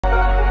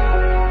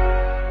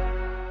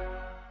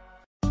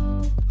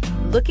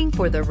Looking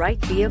for the right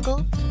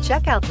vehicle?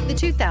 Check out the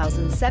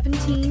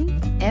 2017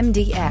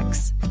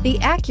 MDX. The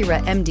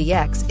Acura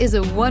MDX is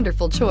a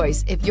wonderful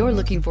choice if you're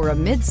looking for a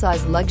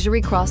mid-size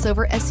luxury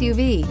crossover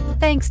SUV.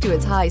 Thanks to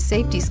its high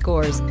safety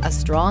scores, a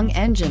strong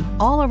engine,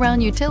 all-around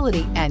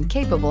utility, and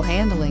capable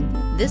handling,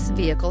 this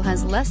vehicle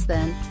has less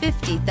than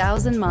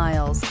 50,000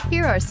 miles.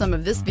 Here are some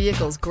of this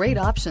vehicle's great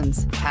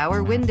options: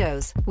 power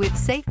windows with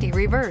safety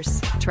reverse,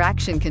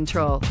 traction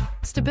control,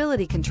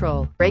 stability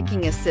control,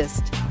 braking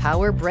assist,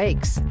 power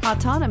brakes,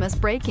 autonomous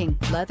braking,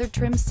 leather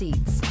trim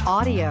seats,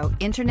 audio,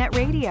 internet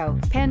radio,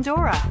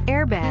 Pandora,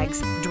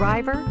 airbags,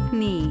 driver,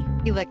 knee,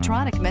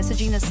 electronic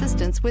messaging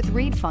assistance with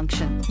read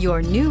function.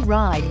 Your new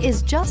ride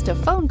is just a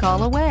phone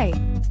call away.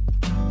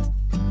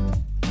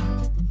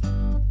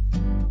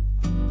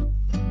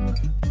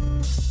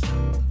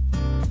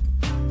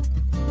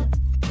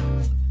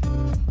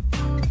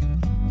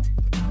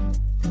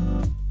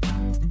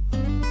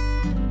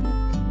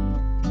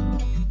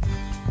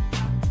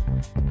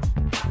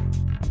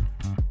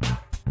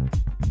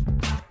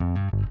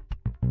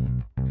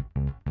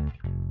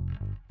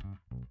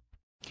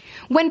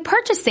 When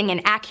purchasing an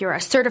Acura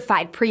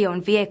certified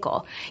pre-owned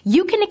vehicle,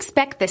 you can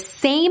expect the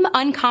same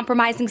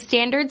uncompromising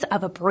standards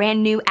of a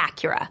brand new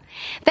Acura.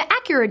 The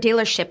Acura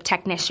dealership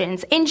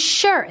technicians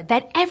ensure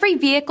that every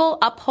vehicle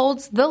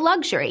upholds the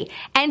luxury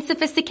and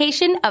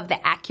sophistication of the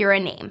Acura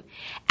name.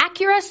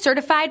 Acura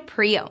certified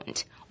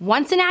pre-owned.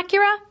 Once an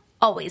Acura,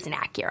 always an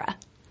Acura.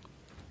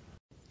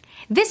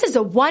 This is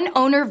a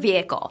one-owner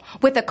vehicle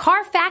with a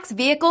Carfax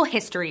Vehicle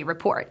History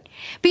Report.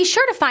 Be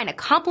sure to find a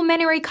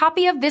complimentary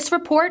copy of this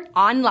report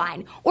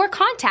online or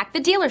contact the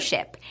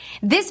dealership.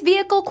 This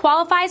vehicle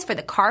qualifies for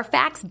the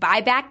Carfax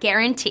Buyback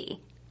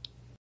Guarantee.